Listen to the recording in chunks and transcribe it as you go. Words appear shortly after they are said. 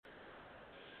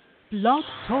Blog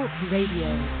Talk Radio.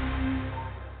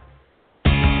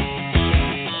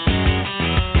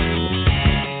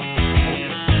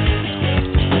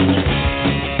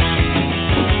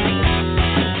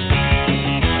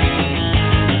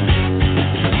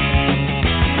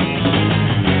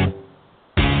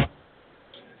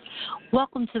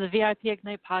 Welcome to the VIP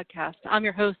Ignite podcast. I'm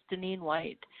your host, Deneen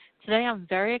White. Today I'm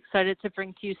very excited to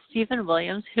bring to you Stephen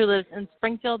Williams, who lives in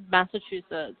Springfield,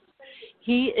 Massachusetts.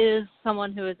 He is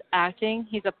someone who is acting.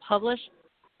 He's a published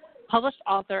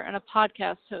author and a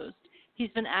podcast host. He's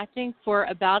been acting for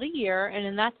about a year, and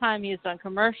in that time he has done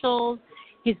commercials.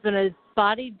 He's been a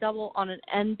body double on an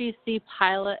NBC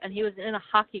pilot, and he was in a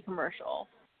hockey commercial.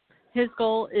 His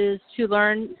goal is to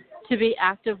learn to be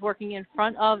active working in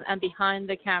front of and behind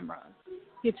the camera.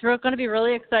 It's going to be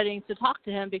really exciting to talk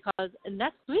to him because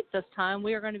next week this time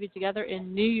we are going to be together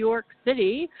in New York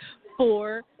City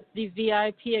for the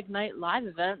VIP Ignite live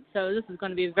event. So this is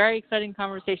going to be a very exciting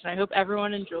conversation. I hope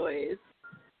everyone enjoys.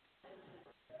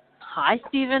 Hi,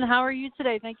 Stephen. How are you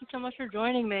today? Thank you so much for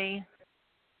joining me.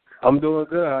 I'm doing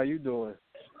good. How are you doing?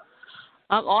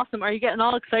 I'm awesome. Are you getting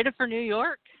all excited for New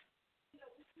York?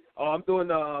 Oh, I'm going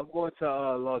to Los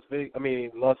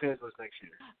Angeles next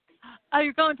year. Oh,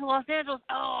 you're going to Los Angeles?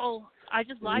 Oh, I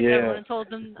just lied to everyone and told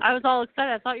them I was all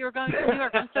excited. I thought you were going to New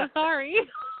York. I'm so sorry.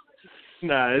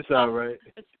 Nah, it's all right.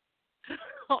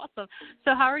 Awesome.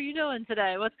 So how are you doing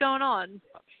today? What's going on?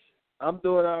 I'm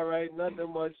doing all right.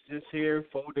 Nothing much. Just here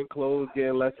folding clothes,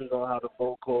 getting lessons on how to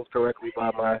fold clothes correctly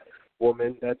by my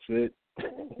woman. That's it.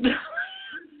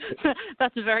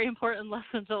 That's a very important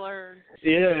lesson to learn.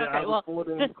 Yeah, okay, I was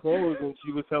folding clothes, and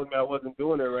she was telling me I wasn't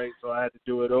doing it right, so I had to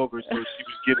do it over. So she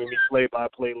was giving me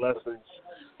play-by-play lessons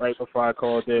right before I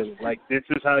called in. Like, this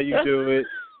is how you do it.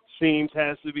 Seams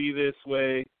has to be this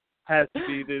way. Has to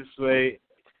be this way.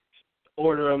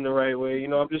 Order them the right way. You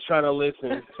know, I'm just trying to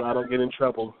listen so I don't get in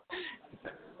trouble.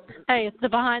 Hey, it's the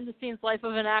behind-the-scenes life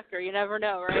of an actor. You never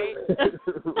know, right?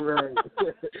 Right.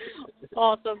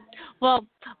 Awesome. Well,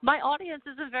 my audience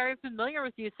isn't very familiar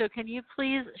with you, so can you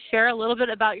please share a little bit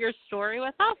about your story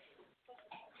with us?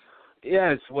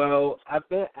 Yes, well, I've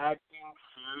been acting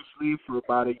seriously for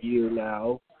about a year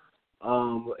now.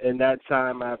 In that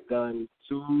time, I've done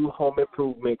 2 home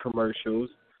improvement commercials.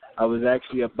 I was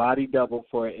actually a body double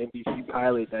for an NBC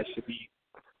pilot that should be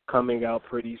coming out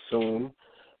pretty soon.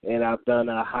 And I've done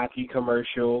a hockey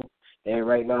commercial, and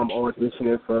right now I'm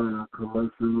auditioning for a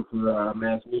commercial for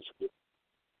Mass Mutual.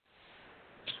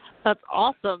 That's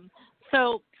awesome.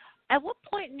 So at what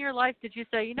point in your life did you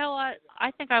say, you know what,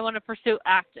 I think I want to pursue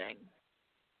acting?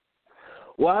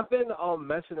 Well, I've been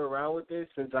messing around with this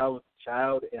since I was a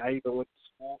child, and I even went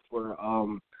to school for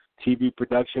TV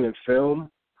production and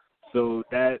film. So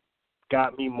that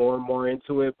got me more and more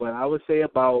into it. But I would say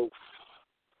about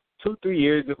 2-3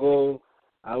 years ago,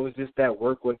 I was just at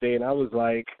work one day, and I was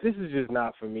like, this is just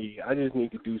not for me. I just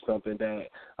need to do something that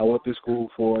I went to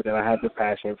school for, that I have the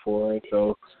passion for. And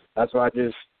so that's why I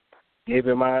just gave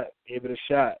it a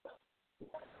shot.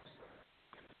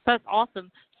 That's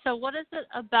awesome. So what is it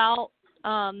about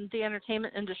the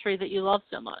entertainment industry that you love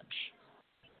so much?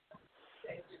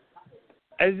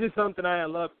 It's just something I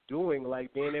love doing,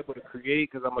 like being able to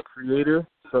create, because I'm a creator.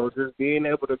 So just being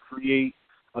able to create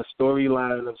a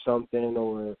storyline of something,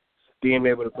 or being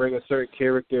able to bring a certain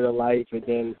character to life and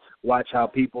then watch how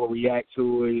people react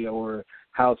to it, or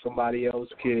how somebody else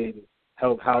can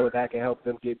help, how that can help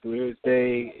them get through their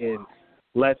day, and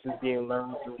lessons being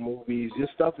learned through movies.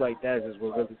 Just stuff like that is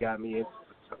what really got me into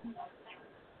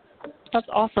it. That's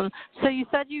awesome. So you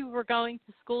said you were going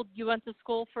to school. You went to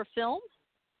school for film?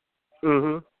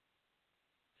 Mhm.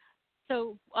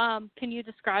 So can you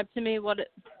describe to me what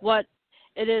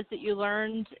it is that you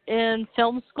learned in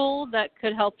film school that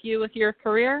could help you with your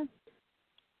career?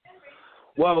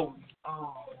 Well,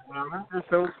 when I went to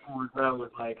film school, that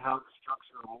was like how to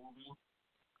structure a movie,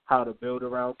 how to build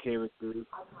around characters,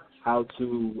 how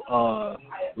to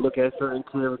look at certain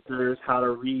characters, how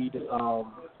to read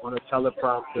on a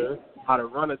teleprompter, how to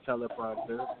run a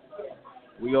teleprompter.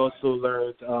 We also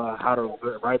learned how to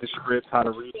write a script, how to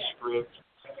read a script,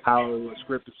 how a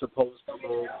script is supposed to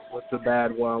look, what's a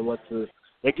bad one,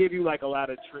 They give you like a lot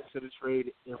of tricks of the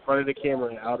trade in front of the camera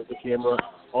and out of the camera.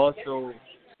 Also,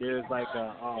 there's like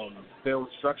a film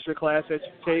structure class that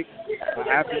you take.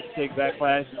 After you take that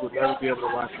class, you will never be able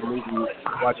to watch a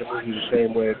movie the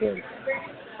same way again.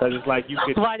 Because it's like you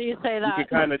could. Why do you say that? You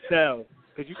can kind of tell.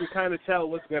 Because you can kind of tell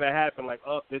what's going to happen. Like,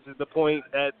 oh, this is the point.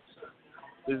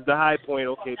 This is the high point.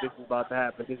 Okay, this is about to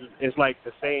happen. It's like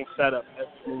the same setup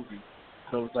every movie.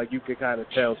 So it's like you can kind of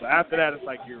tell. So after that, it's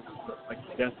like you're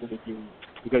destined to do,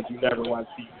 because you never want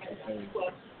to see the same.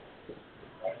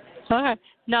 Okay.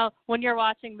 Now, when you're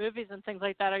watching movies and things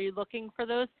like that, are you looking for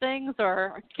those things,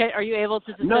 or are you able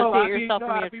to dissociate yourself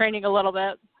when you're training a little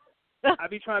bit? I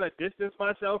be trying to distance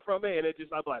myself from it, and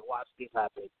I'm like, watch this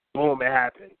happen. Boom, it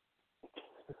happened.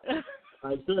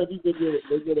 I'm sure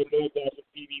they're gonna know that the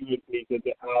TV with me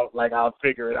because I'll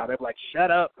figure it out. They're like, shut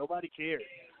up, nobody cares.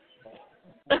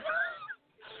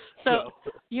 So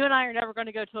you and I are never going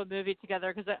to go to a movie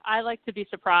together because I like to be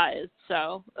surprised.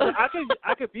 So I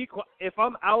could be if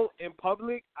I'm out in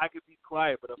public, I could be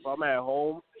quiet, but if I'm at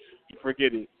home,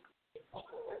 forget it.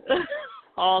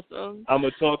 Awesome. I'm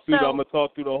gonna talk through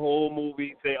the whole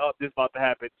movie. Say, oh, this about to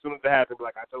happen. As soon as it happens,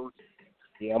 like I told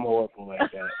you. Yeah, I'm horrible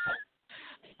like that.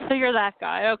 So you're that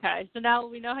guy. Okay. So now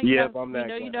we know how you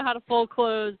you know how to fold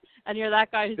clothes, and you're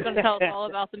that guy who's going to tell us all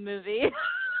about the movie.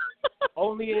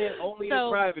 Only in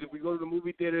private. If we go to the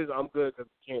movie theaters, I'm good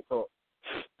because we can't talk.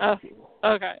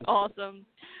 Okay, awesome.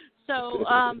 So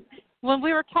when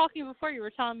we were talking before, you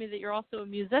were telling me that you're also a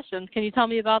musician. Can you tell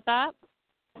me about that?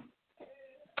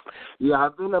 Yeah,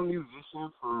 I've been a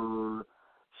musician for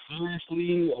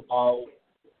seriously about,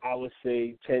 I would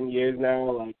say, 10 years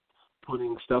now, like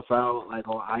putting stuff out like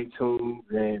on iTunes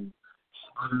and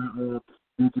other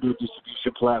digital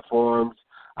distribution platforms.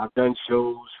 I've done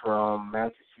shows from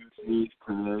Massachusetts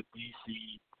to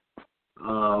D.C.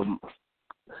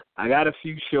 I got a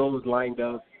few shows lined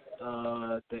up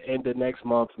the end of next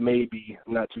month, maybe.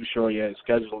 I'm not too sure yet.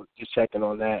 Scheduled, just checking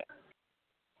on that.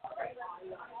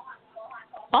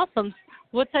 Awesome.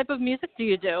 What type of music do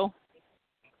you do?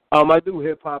 I do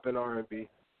hip hop and R&B.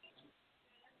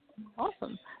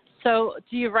 Awesome. So,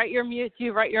 do you write your own music? I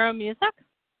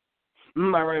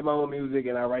write my own music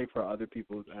and I write for other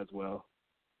people as well.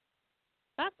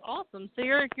 That's awesome. So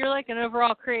you're like an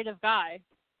overall creative guy.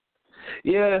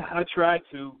 Yeah, I try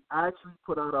to. I actually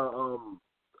put out a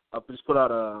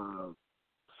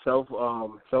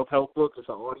self-help book. It's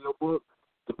an audio book.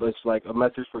 It's like a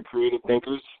message for creative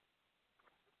thinkers.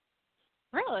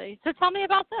 Really? So tell me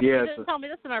about this. Yeah, You didn't tell me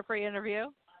this in our pre-interview.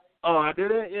 Oh, I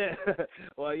didn't? Yeah.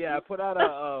 Well, yeah, I put out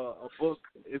a book.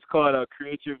 It's called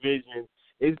Create Your Vision.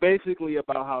 It's basically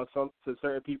about how to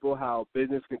certain people, how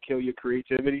business can kill your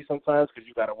creativity sometimes because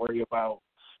you got to worry about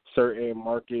certain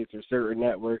markets or certain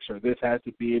networks or this has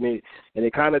to be in it. And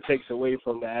it kind of takes away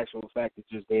from the actual fact of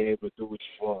just being able to do what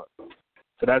you want.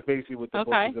 So that's basically what the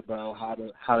book is about,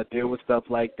 how to deal with stuff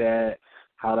like that,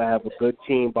 how to have a good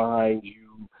team behind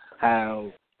you,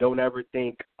 how don't ever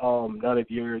think none of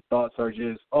your thoughts are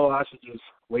just, I should just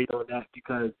wait on that,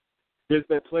 because there's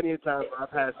been plenty of times where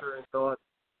I've had certain thoughts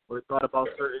or thought about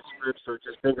certain scripts or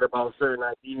just thinking about certain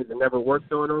ideas and never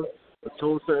worked on them, but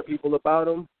told certain people about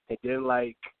them, and then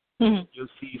you'll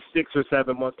see 6 or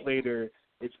 7 months later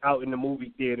it's out in the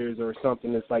movie theaters or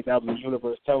something. It's like that was the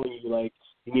universe telling you, like,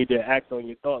 you need to act on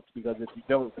your thoughts, because if you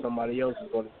don't, somebody else is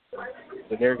going to,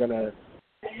 so they're going to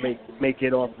make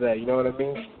it off that. You know what I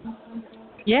mean?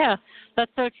 Yeah,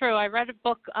 that's so true. I read a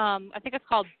book, I think it's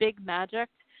called Big Magic,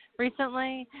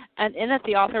 recently, and in it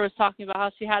the author was talking about how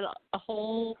she had a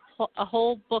whole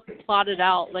book plotted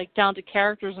out, like down to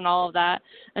characters and all of that,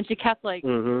 and she kept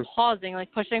pausing,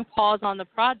 like pushing pause on the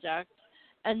project.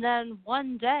 And then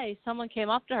one day someone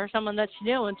came up to her, someone that she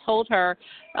knew, and told her,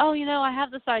 oh, I have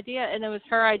this idea, and it was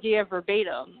her idea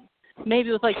verbatim,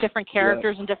 maybe with like different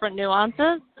characters and different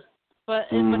nuances.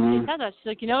 But when she said that, she's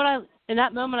like, in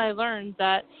that moment I learned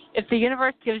that if the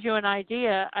universe gives you an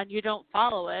idea and you don't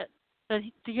follow it,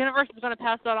 the universe is going to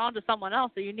pass that on to someone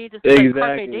else. So you need to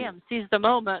carpe diem, seize the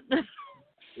moment.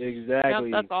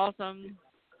 Exactly. Yep, that's awesome.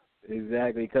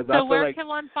 Exactly. Cause so I feel where can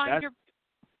one find your...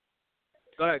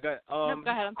 Go ahead. No,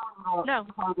 go ahead. No.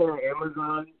 You can find it on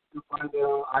Amazon. You can find it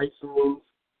on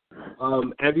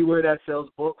iTunes. Everywhere that sells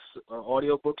books or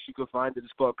audio books, you can find it.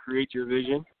 It's called Create Your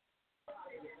Vision.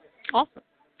 Awesome.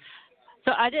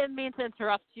 So I didn't mean to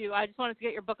interrupt you. I just wanted to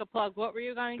get your book a plug. What were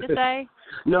you going to say?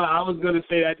 No, I was going to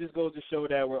say that just goes to show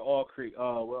that we're all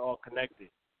connected.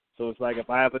 So it's like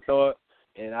if I have a thought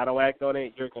and I don't act on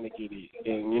it, you're going to get it.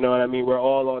 And you know what I mean? We're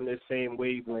all on this same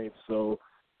wavelength, so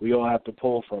we all have to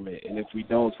pull from it. And if we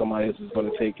don't, somebody else is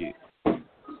going to take it.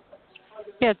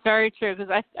 Yeah, it's very true,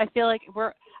 because I feel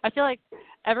like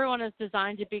everyone is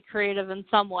designed to be creative in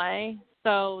some way.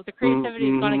 So the creativity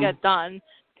is going to get done.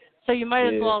 So you might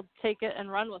as well take it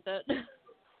and run with it.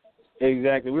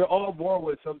 Exactly. We're all born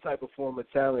with some type of form of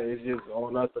talent. It's just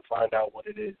on us to find out what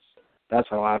it is. That's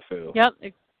how I feel. Yep.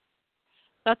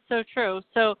 That's so true.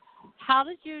 So how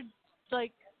did you,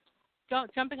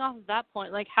 jumping off of that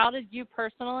point, how did you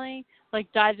personally,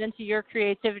 dive into your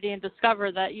creativity and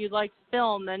discover that you liked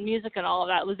film and music and all of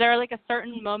that? Was there, a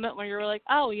certain moment when you were like,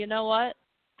 oh, you know what?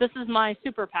 This is my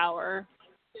superpower?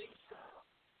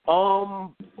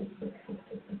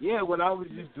 Yeah, when I would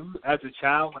just do, as a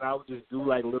child, when I would just do,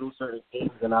 like, little certain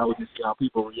things, and I would just see how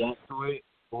people react to it,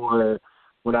 or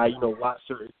when I, watch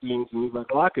certain things and be like,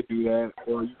 oh, I could do that,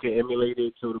 or you can emulate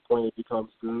it to the point it becomes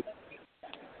good.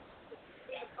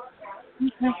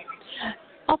 Okay.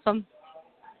 Awesome.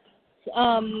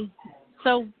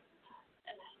 So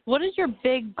what is your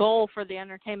big goal for the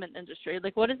entertainment industry?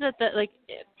 Like, what is it that, like,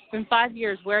 in 5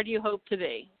 years, where do you hope to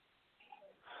be?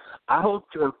 I hope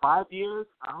to, in 5 years,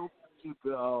 I hope to be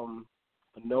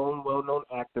a known, well-known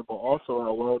actor, but also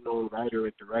a well-known writer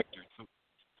and director, too.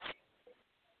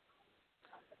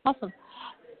 Awesome.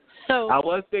 So I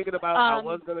was thinking about, I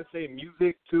was going to say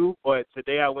music, too, but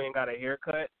today I went and got a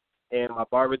haircut, and my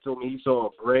barber told me he saw a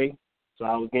gray, so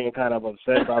I was getting kind of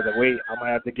upset. So I was like, wait, I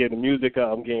might have to give the music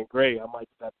up. I'm getting gray. I might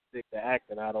just have to stick to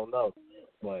acting. I don't know.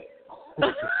 But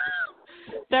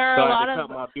there are so a I lot had to of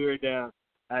cut my beard down.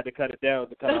 I had to cut it down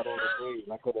to cut out all the grays.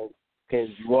 I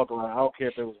can't be walking around. I don't care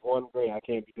if it was one gray. I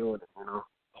can't be doing it,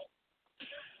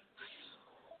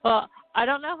 Well, I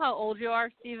don't know how old you are,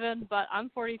 Stephen, but I'm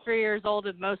 43 years old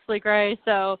and mostly gray.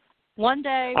 So one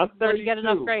day when you get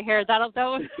enough gray hair, that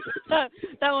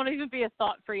won't even be a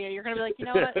thought for you. You're gonna be like, you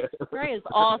know what, gray is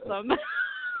awesome.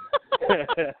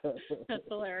 That's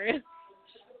hilarious.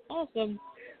 Awesome.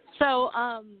 So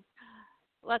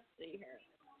let's see here.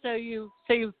 So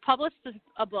you've published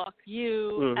a book.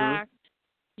 You act.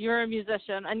 You're a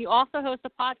musician, and you also host a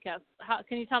podcast.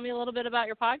 Can you tell me a little bit about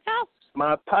your podcast?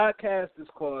 My podcast is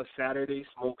called Saturday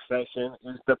Smoke Session.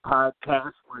 It's the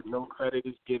podcast where no credit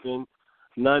is given,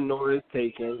 none nor is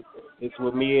taken. It's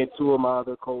with me and two of my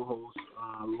other co-hosts,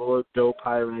 Lord Doe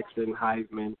Pyrex and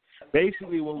Heisman.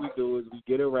 Basically what we do is we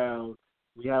get around,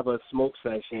 we have a smoke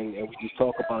session, and we just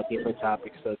talk about different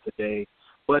topics of today.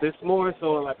 But it's more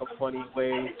so like a funny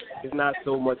way. It's not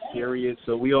so much serious,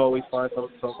 so we always find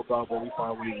something to talk about, but we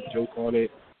find ways to joke on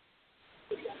it.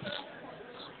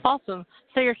 Awesome.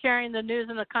 So you're sharing the news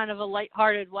in a kind of a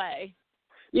lighthearted way.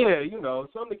 Yeah,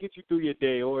 something to get you through your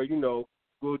day, or,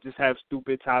 we'll just have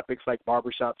stupid topics like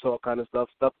barbershop talk kind of stuff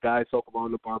guys talk about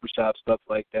in the barbershop, stuff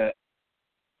like that.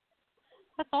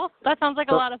 That's awesome. That sounds like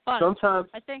a lot of fun. Sometimes,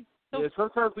 I think. Yeah,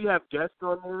 sometimes we have guests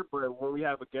on there, but when we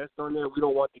have a guest on there, we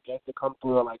don't want the guest to come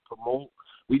through and, promote.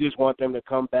 We just want them to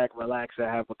come back, relax, and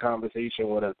have a conversation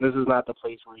with us. This is not the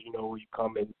place where, where you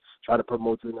come and try to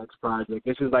promote the next project.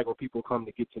 This is like where people come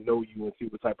to get to know you and see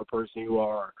what type of person you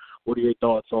are, what are your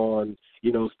thoughts on,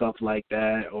 stuff like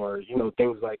that, or,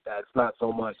 things like that. It's not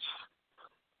so much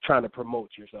trying to promote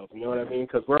yourself, you know what I mean?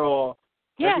 Because we're all,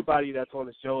 everybody that's on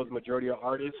the show is majority of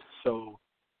artists, so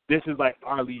this is like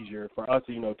our leisure for us,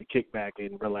 to kick back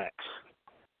and relax.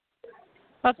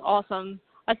 That's awesome.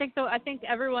 I think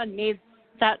everyone needs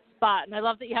that spot, and I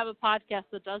love that you have a podcast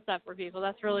that does that for people.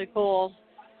 That's really cool.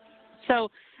 So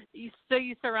you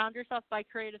surround yourself by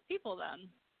creative people then.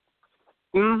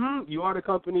 You are the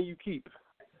company you keep.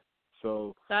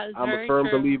 So that is I'm very a firm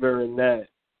true. believer in that.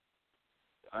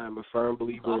 I am a firm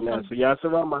believer in that. So yeah, I try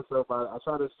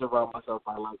to surround myself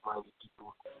by like-minded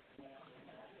people.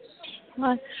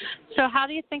 So how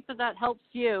do you think that helps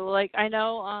you? Like, I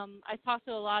know I talk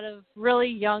to a lot of really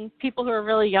young people who are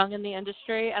really young in the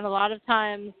industry, and a lot of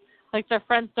times, like, their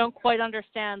friends don't quite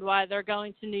understand why they're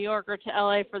going to New York or to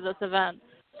LA for this event.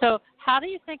 So how do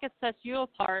you think it sets you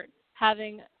apart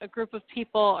having a group of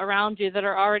people around you that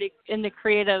are already in the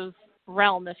creative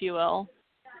realm, if you will?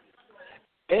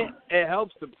 It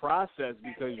helps the process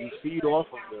because you feed off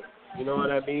of it. You know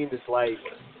what I mean? It's like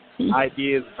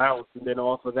ideas bounce, and then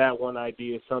off of that one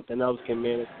idea, something else can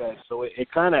manifest. So it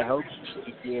kind of helps you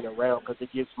just being around because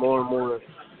it gets more and more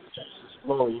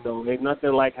slow. There's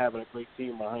nothing like having a great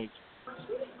team behind you.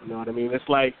 You know what I mean? It's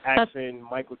like asking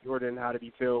Michael Jordan how did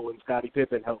he feel when Scottie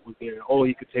Pippen was there. Oh,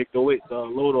 he could take the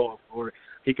load off, or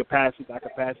he could pass it. I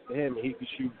could pass it to him, and he could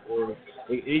shoot. Or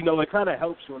it kind of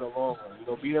helps you in the long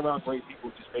run. Being around great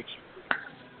people just makes you,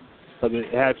 because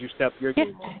it has you step your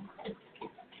game up.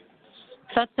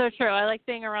 That's so true. I like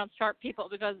being around sharp people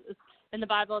because in the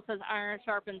Bible it says iron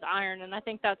sharpens iron, and I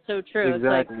think that's so true.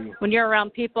 Exactly. It's like when you're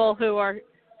around people who are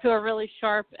really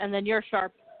sharp and then you're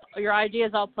sharp, your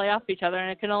ideas all play off each other,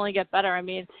 and it can only get better. I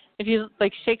mean, if you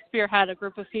like, Shakespeare had a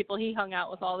group of people he hung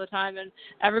out with all the time, and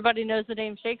everybody knows the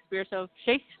name Shakespeare, so if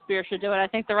Shakespeare should do it, I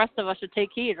think the rest of us should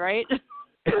take heed, right?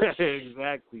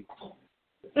 Exactly.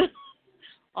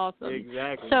 Awesome.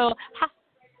 Exactly.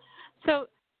 So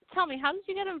tell me, how did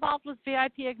you get involved with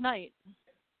VIP Ignite?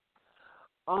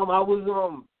 I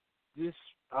was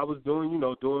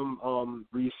doing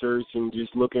research and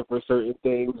just looking for certain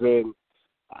things, and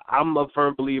I'm a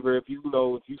firm believer if you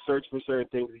search for certain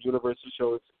things, the universe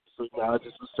will So I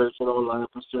just was searching online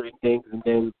for certain things, and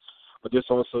then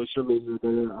just on social media,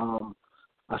 then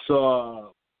I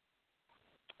saw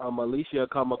Alicia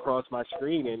come across my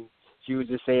screen, and she was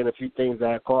just saying a few things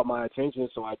that caught my attention,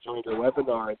 so I joined her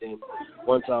webinar. And then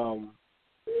once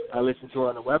I listened to her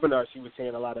on the webinar, she was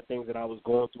saying a lot of things that I was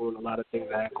going through and a lot of things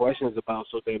I had questions about.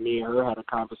 So then me and her had a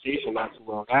conversation not too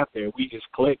long after. We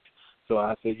just clicked. So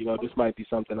I said, this might be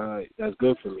something that's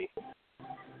good for me.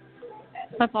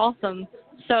 That's awesome.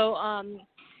 So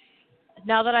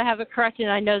now that I have it corrected,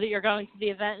 I know that you're going to the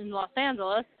event in Los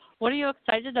Angeles. What are you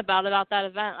excited about that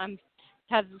event?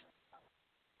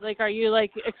 Are you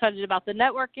excited about the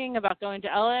networking, about going to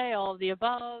LA, all of the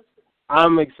above?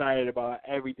 I'm excited about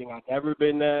everything. I've never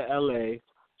been to LA,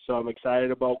 so I'm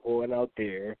excited about going out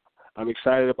there. I'm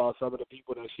excited about some of the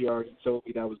people that she already told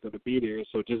me that was going to be there.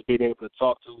 So just being able to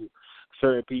talk to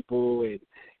certain people and,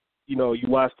 you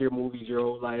watch their movies your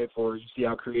whole life or you see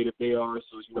how creative they are.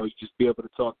 So, you just be able to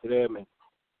talk to them and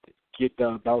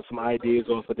bounce some ideas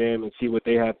off of them and see what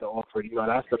they have to offer.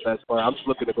 That's the best part. I'm just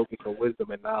looking to go get some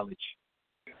wisdom and knowledge.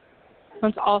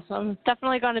 That's awesome. It's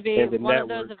definitely going to be one of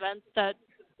those events that,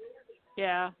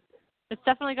 it's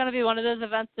definitely going to be one of those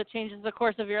events that changes the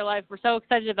course of your life. We're so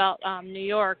excited about New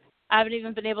York. I haven't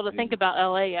even been able to think about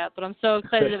LA yet, but I'm so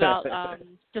excited about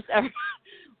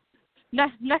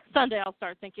next Sunday I'll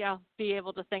start thinking. I'll be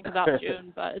able to think about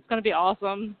June, but it's going to be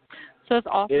awesome. So it's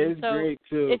awesome. It's great,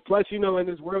 too. Plus, in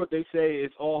this world, they say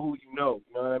it's all who you know.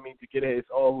 You know what I mean? To get ahead, it's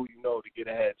all who you know to get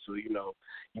ahead. So, you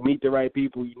meet the right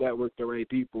people, you network the right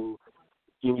people.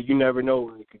 You never know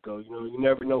where it could go. You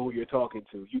never know who you're talking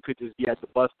to. You could just be at the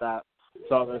bus stop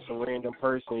talking to some random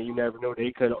person. You never know.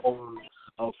 They could own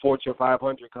a Fortune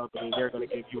 500 company. They're going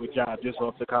to give you a job just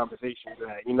off the conversation you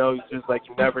had. It's just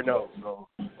you never know. So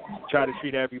try to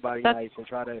treat everybody nice and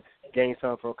try to gain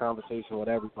something from a conversation with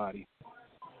everybody.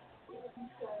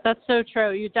 That's so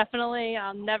true. You definitely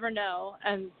never know.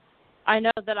 And I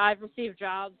know that I've received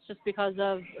jobs just because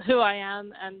of who I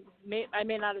am, and I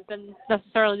may not have been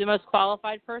necessarily the most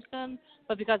qualified person,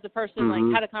 but because the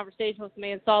person had a conversation with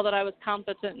me and saw that I was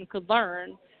competent and could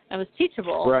learn and was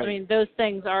teachable. Right. I mean, those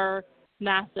things are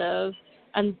massive.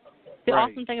 And the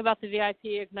awesome thing about the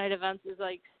VIP Ignite events is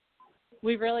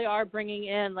we really are bringing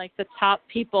in the top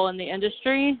people in the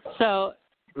industry. So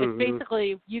it's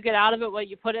basically you get out of it what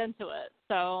you put into it.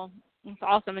 So it's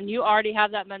awesome, and you already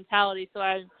have that mentality. So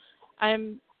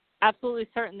I'm absolutely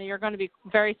certain that you're going to be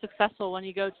very successful when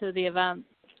you go to the event.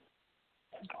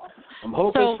 I'm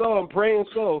hoping so. I'm praying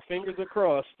so. Fingers are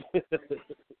crossed.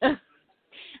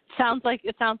 Sounds like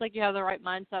you have the right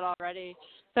mindset already.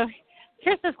 So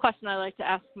here's this question I like to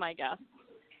ask my guests.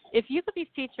 If you could be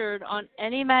featured on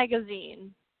any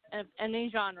magazine of any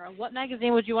genre, what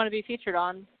magazine would you want to be featured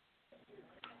on,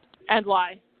 and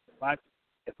why?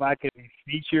 If I could be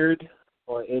featured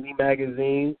on any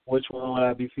magazine, which one would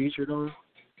I be featured on?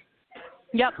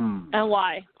 Yep, and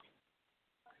why?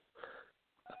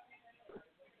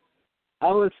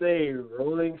 I would say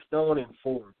Rolling Stone and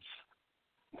Forbes.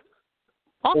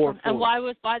 Awesome. And why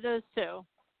those two?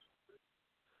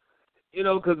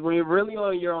 Because when you're really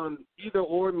you're on either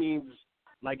or means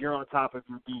you're on top of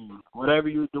your game. Whatever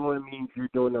you're doing means you're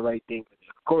doing the right thing.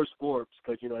 Of course, Forbes,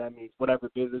 because that means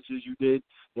whatever businesses you did,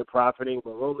 you're profiting.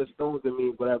 But Rolling Stones, it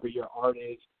means whatever your art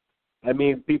is. That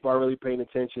means people are really paying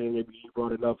attention, and you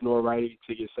brought enough notoriety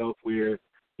to yourself where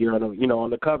you're on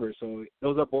the cover. So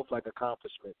those are both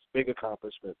accomplishments, big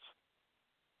accomplishments.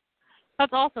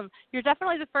 That's awesome. You're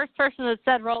definitely the first person that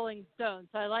said Rolling Stone,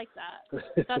 so I like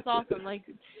that. That's awesome. Like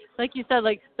you said,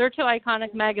 they're two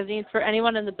iconic magazines for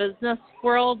anyone in the business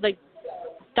world.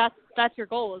 That's your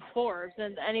goal is Forbes,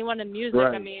 and anyone in music.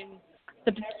 Right. I mean,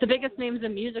 the biggest names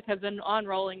in music have been on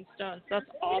Rolling Stone. So that's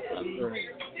awesome. Right.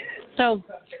 So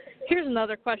here's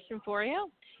another question for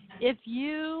you. If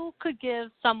you could give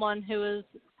someone who is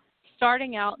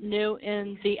starting out new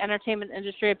in the entertainment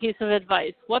industry a piece of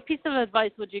advice, what piece of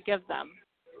advice would you give them?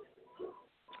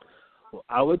 Well,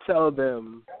 I would tell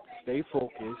them stay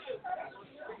focused,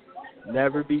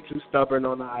 never be too stubborn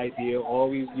on the idea,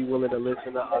 always be willing to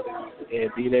listen to others, and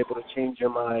being able to change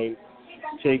your mind,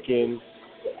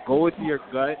 go with your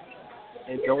gut,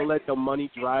 and don't let the money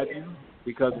drive you,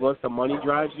 because once the money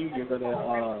drives you, you're going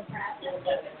to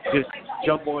just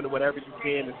jump on whatever you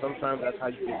can, and sometimes that's how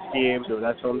you get scammed, or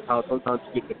that's how sometimes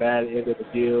you get the bad end of the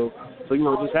deal. So,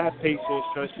 just have patience,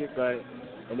 trust your gut,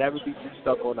 and never be too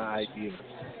stuck on the idea.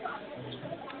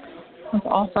 That's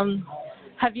awesome.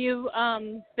 Have you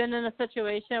been in a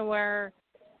situation where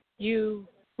you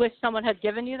wish someone had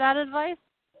given you that advice?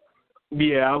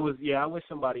 Yeah, I wish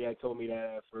somebody had told me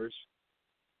that at first.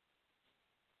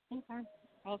 Okay,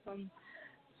 awesome.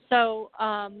 So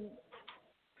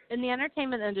in the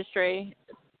entertainment industry,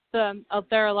 there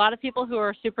are a lot of people who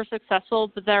are super successful,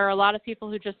 but there are a lot of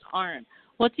people who just aren't.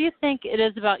 What do you think it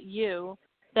is about you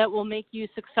that will make you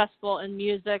successful in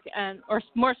music or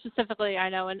more specifically, I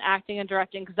know, in acting and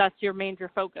directing, because that's your major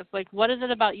focus? Like, what is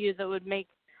it about you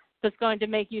that's going to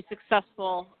make you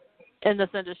successful in this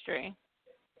industry?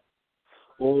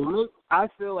 Well, look, I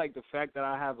feel like the fact that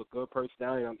I have a good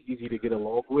personality, I'm easy to get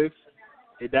along with,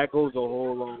 that goes a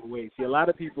whole long way. See, a lot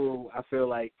of people, I feel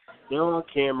like they're on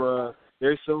camera,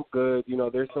 they're so good,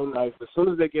 they're so nice, but as soon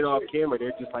as they get off camera,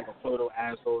 they're just like a photo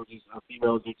asshole, just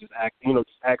females who just act, just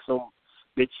act so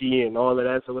bitchy and all of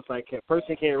that. So it's like a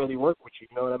person can't really work with you,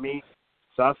 you know what I mean?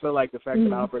 So I feel like the fact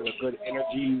that I bring a good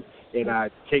energy and I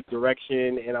take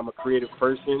direction and I'm a creative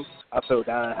person, I feel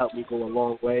that'll help me go a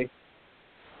long way.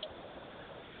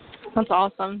 That's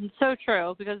awesome. It's so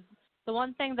true, because the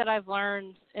one thing that I've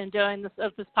learned in doing this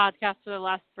podcast for the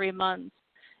last 3 months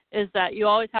is that you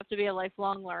always have to be a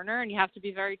lifelong learner and you have to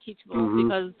be very teachable,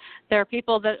 because there are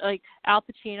people that, like Al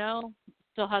Pacino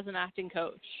still has an acting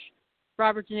coach.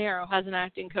 Robert De Niro has an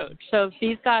acting coach. So if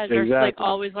these guys are like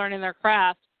always learning their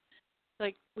craft,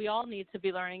 like we all need to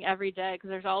be learning every day, because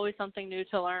there's always something new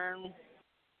to learn.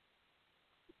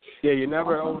 Yeah, you're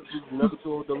never too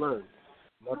old to learn.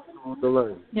 Never too old to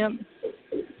learn. Yep.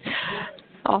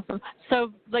 Awesome.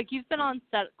 So, like, you've been on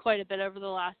set quite a bit over the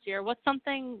last year. What's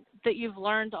something that you've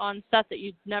learned on set that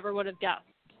you never would have guessed,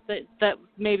 that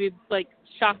maybe, like,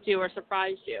 shocked you or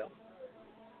surprised you?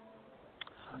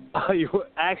 You're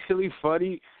actually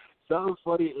funny. Something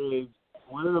funny is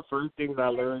one of the first things I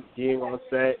learned being on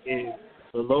set is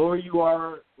the lower you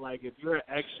are, like, if you're an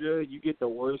extra, you get the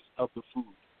worst of the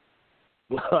food.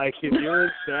 Like, if you're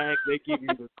in SAG, they give you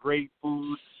the great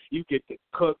food. You get the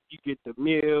cook, you get the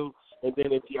meal, and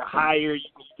then if you're higher, you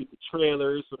get the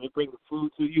trailers, so they bring the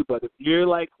food to you. But if you're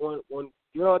like when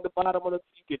you're on the bottom of you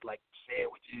get like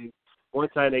sandwiches. One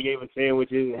time they gave us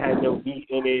sandwiches and had no meat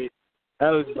in it. I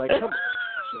was like, come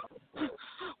on.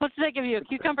 What did they give you? A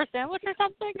cucumber sandwich or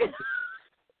something? It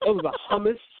was a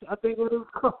hummus, I think it was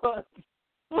called.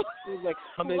 It was like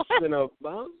hummus and I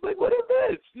was like, what is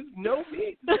this? There's no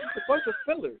meat. It's a bunch of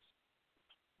fillers.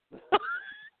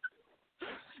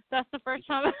 That's the first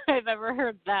time I've ever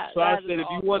heard that. So I said, if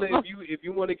you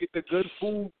want to get the good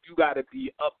food, you got to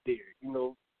be up there,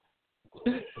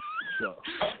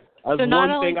 So not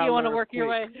only do you want to work your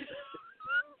way,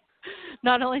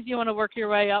 not only do you want to work your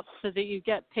way up so that you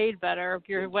get paid better,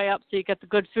 your way up so you get the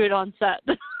good food on set.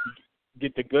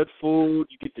 Get the good food,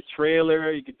 you get the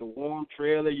trailer, you get the warm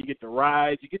trailer, you get the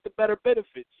rides, you get the better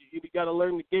benefits. You got to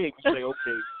learn the game. You say,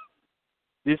 okay,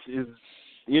 this is,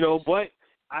 but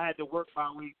I had to work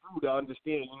my way through to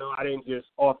understand, I didn't just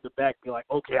off the back be like,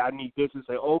 okay, I need this, and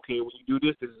say, okay, when you do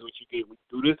this, this is what you get. When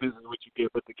you do this, this is what you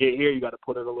get. But to get here, you got to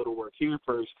put in a little work here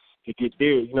first to get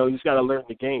there. You just got to learn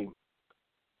the game.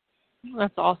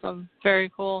 That's awesome.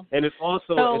 Very cool. And it's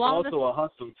also a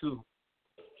hustle too.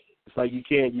 It's like you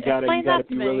gotta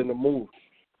be willing to move.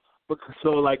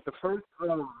 So like the first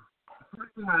thing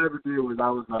I ever did was I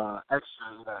was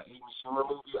extra in an Amy Schumer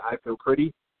movie, I Feel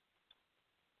Pretty.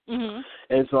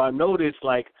 And so I noticed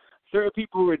like certain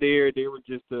people were there, they were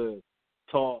just to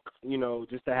talk,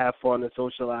 just to have fun and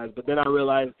socialize. But then I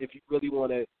realized if you really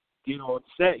want to get on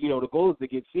set, the goal is to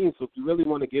get seen. So if you really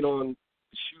want to get on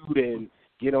the shoot and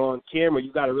get on camera,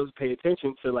 you got to really pay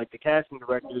attention to like the casting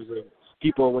directors and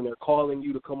people when they're calling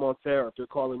you to come on set, or if they're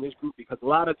calling this group, because a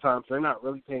lot of times they're not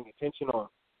really paying attention on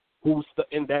who's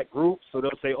in that group. So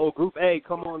they'll say, oh, group A,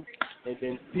 come on, and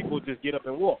then people just get up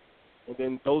and walk. And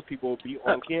then those people will be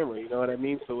on camera, you know what I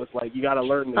mean? So it's like you got to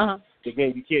learn the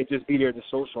game. You can't just be there to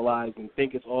socialize and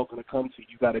think it's all going to come to you.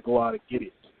 You got to go out and get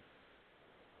it.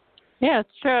 Yeah, it's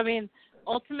true. I mean,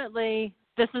 ultimately,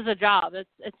 this is a job. It's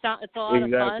a lot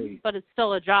of fun, but it's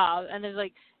still a job. And it's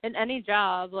like in any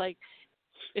job, like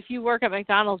if you work at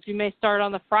McDonald's, you may start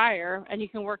on the fryer and you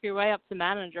can work your way up to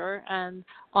manager. And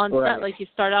on set, like you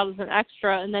start out as an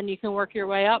extra and then you can work your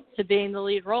way up to being the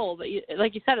lead role. But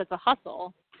like you said, it's a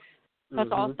hustle. That's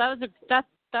awesome. That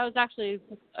was actually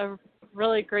a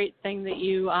really great thing that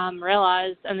you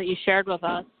realized and that you shared with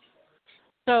us.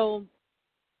 So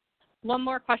one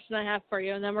more question I have for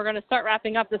you, and then we're going to start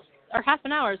wrapping up. Our half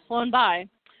an hour has flown by.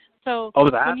 So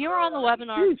when you were on the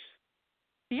webinar,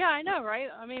 yeah, I know, right?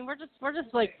 I mean, we're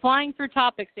just like flying through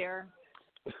topics here.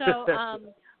 So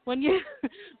when you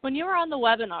were on the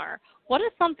webinar, what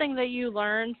is something that you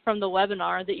learned from the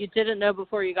webinar that you didn't know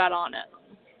before you got on it?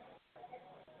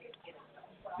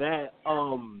 That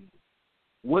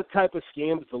what type of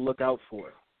scams to look out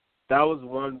for. That was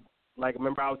one. Like,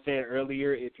 remember I was saying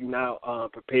earlier, if you're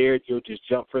not prepared, you'll just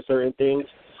jump for certain things.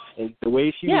 And the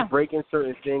way she Yeah. was breaking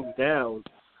certain things down,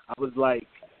 I was like,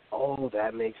 oh,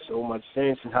 that makes so much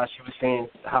sense. And how she was saying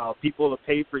how people will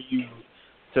pay for you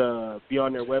to be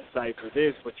on their website for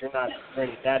this, but you're not in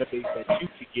a database that you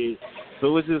could get. So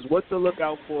it was just what to look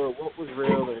out for, what was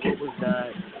real and what was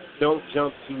not. Don't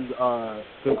jump to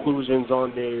conclusions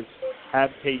on this.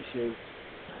 Have patience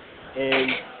and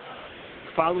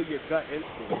follow your gut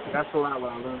instinct. That's a lot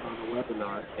what I learned on the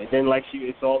webinar. And then, like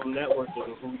it's all networking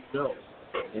and who you know.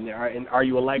 And are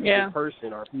you a likable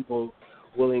person? Are people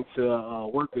willing to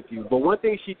work with you? But one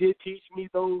thing she did teach me,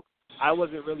 though, I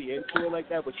wasn't really into it like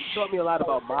that, but she taught me a lot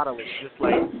about modeling. Just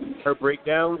like her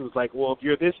breakdowns was like, well, if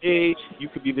you're this age, you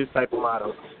could be this type of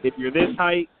model. If you're this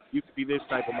height, you could be this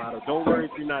type of model. Don't worry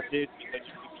if you're not this, because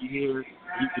you could be here,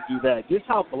 you could do that. Just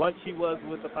how blunt she was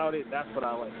about it, that's what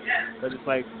I like. Because it's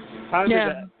like time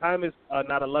is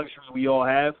not a luxury we all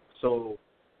have, so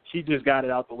she just got it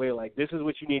out the way. Like, this is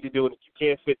what you need to do, and if you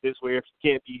can't fit this way, if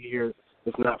you can't be here,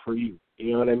 it's not for you.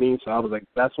 You know what I mean? So I was like,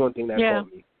 that's one thing that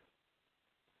caught me.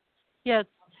 Yes,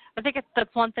 I think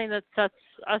that's one thing that sets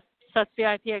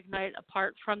VIP Ignite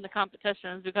apart from the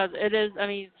competitions, because it is, I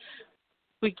mean,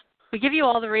 we give you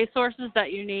all the resources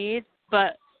that you need,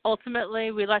 but ultimately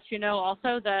we let you know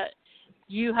also that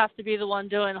you have to be the one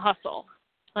doing the hustle.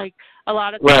 Like, a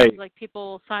lot of times, like,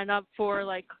 people sign up for,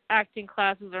 like, acting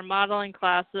classes or modeling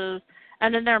classes,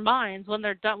 and in their minds, when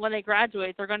they're done, when they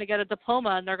graduate, they're going to get a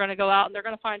diploma and they're going to go out and they're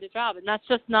going to find a job. And that's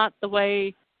just not the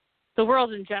way the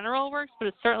world in general works, but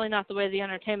it's certainly not the way the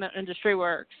entertainment industry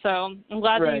works. So I'm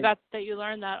glad that you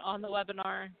learned that on the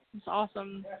webinar. It's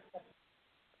awesome.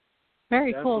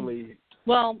 Very cool.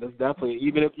 Well, that's definitely,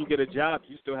 even if you get a job,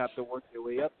 you still have to work your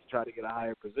way up to try to get a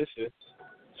higher position.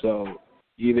 So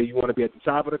either you want to be at the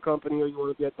top of the company or you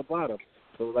want to be at the bottom.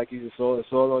 So like you just saw,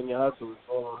 it's all on your hustle. It's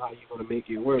all on how you're going to make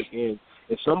it work. And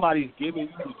if somebody's giving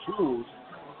you the tools,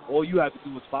 all you have to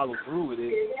do is follow through with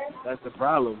it. That's the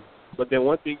problem. But then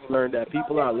one thing you learn, that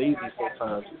people are lazy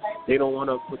sometimes. They don't want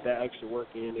to put that extra work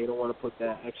in. They don't want to put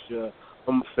that extra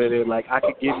fit in. Like, I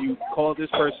could call this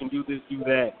person, do this, do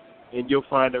that, and you'll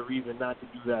find a reason not to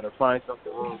do that or find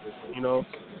something wrong with it, you know?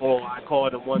 Or I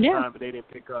called them one time, but they didn't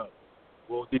pick up.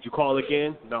 Well, did you call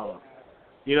again? No.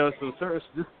 You know, so just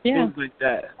things like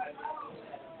that.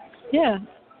 Yeah.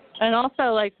 And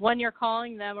also, like, when you're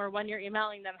calling them or when you're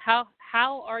emailing them, how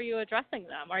are you addressing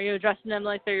them? Are you addressing them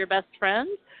like they're your best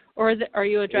friends? Or are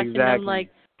you addressing them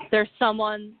like they're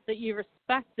someone that you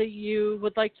respect, that you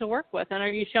would like to work with? And are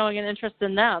you showing an interest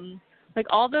in them? Like,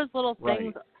 all those little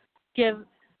things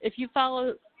if you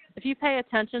pay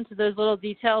attention to those little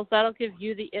details, that'll give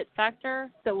you the it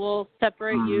factor that will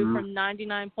separate you from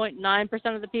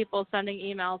 99.9% of the people sending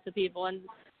emails to people and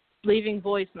leaving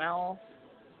voicemails.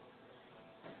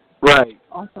 Right.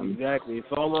 Awesome. Exactly. It's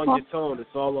all on your tone. It's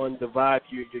all on the vibe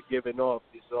you're giving off.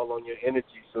 It's all on your energy.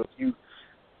 So if you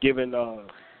giving,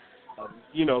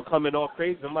 coming off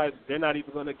crazy, they're not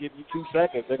even going to give you 2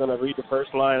 seconds. They're going to read the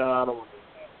first line. I don't want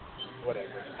to, whatever.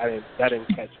 That didn't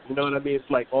catch me. You know what I mean? It's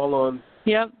like all on.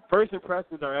 Yep. First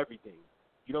impressions are everything.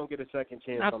 You don't get a second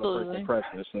chance on the first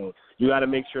impression. So you got to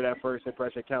make sure that first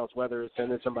impression counts, whether it's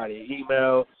sending somebody an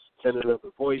email, sending them a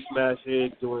voice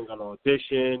message, doing an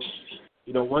audition.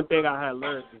 You know, one thing I had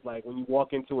learned is, like, when you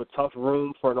walk into a tough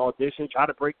room for an audition, try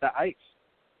to break the ice.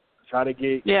 Try to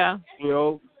get,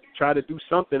 try to do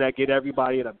something that get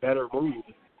everybody in a better mood.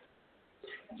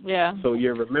 Yeah. So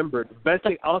you're remembered. The best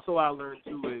thing also I learned,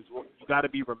 too, is you got to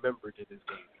be remembered in this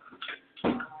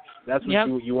game. That's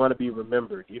what you want to be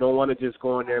remembered. You don't want to just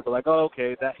go in there and be like, oh,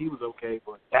 okay, that he was okay,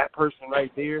 but that person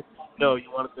right there, no, you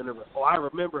want to remember, I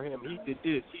remember him. He did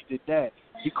this. He did that.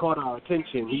 He caught our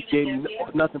attention. He gave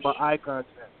nothing but eye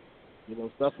contact. You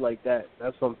know, stuff like that.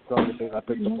 That's some of the things I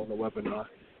picked up on the webinar.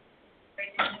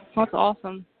 That's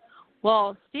awesome.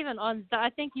 Well, Stephen, I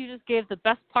think you just gave the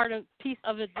best piece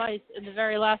of advice in the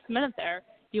very last minute there.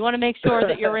 You want to make sure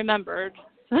that you're remembered.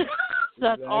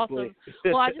 That's awesome.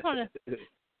 Well, I just want to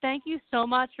thank you so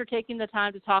much for taking the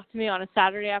time to talk to me on a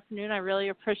Saturday afternoon. I really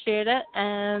appreciate it,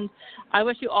 and I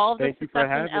wish you all the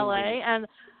success in LA. And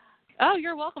oh,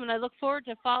 you're welcome, and I look forward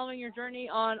to following your journey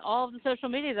on all of the social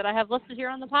media that I have listed here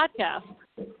on the podcast.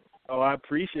 Oh, I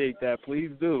appreciate that. Please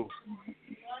do.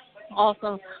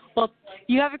 Awesome. Well,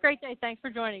 you have a great day. Thanks for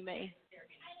joining me.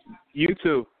 You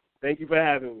too. Thank you for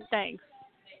having me. Thanks.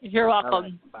 You're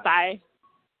welcome. Right, bye.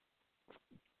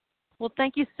 Well,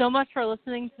 thank you so much for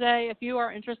listening today. If you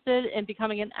are interested in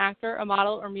becoming an actor, a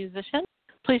model, or musician,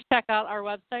 please check out our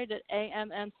website at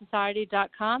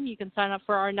ammsociety.com. You can sign up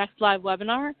for our next live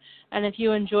webinar. And if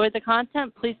you enjoyed the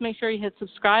content, please make sure you hit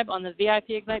subscribe on the VIP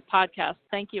Ignite podcast.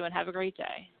 Thank you and have a great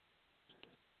day.